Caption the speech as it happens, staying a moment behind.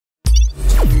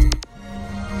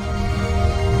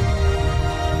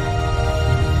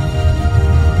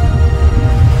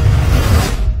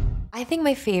think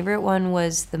my favorite one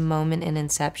was the moment in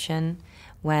Inception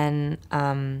when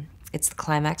it's the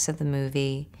climax of the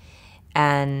movie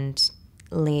and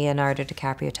Leonardo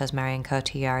DiCaprio tells Marion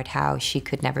Cotillard how she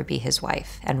could never be his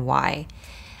wife and why.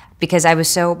 Because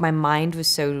my mind was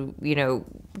so,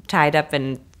 tied up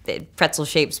in pretzel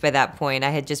shapes by that point. I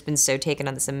had just been so taken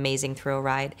on this amazing thrill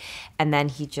ride. And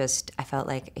then I felt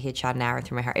like he had shot an arrow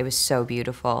through my heart. It was so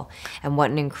beautiful. And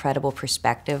what an incredible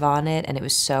perspective on it. And it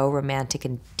was so romantic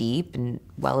and deep and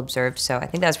well observed. So I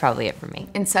think that's probably it for me.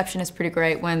 Inception is pretty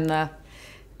great when the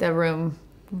room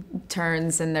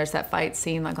turns and there's that fight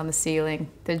scene like on the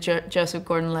ceiling. The Joseph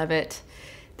Gordon-Levitt.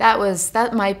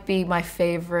 That might be my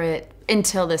favorite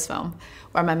until this film,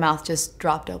 where my mouth just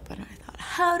dropped open. I thought,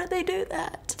 how did they do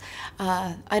that?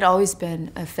 I'd always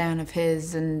been a fan of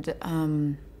his, and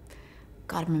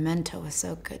God, Memento was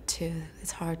so good too.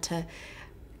 It's hard to,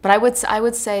 but I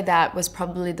would say that was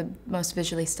probably the most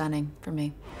visually stunning for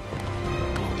me.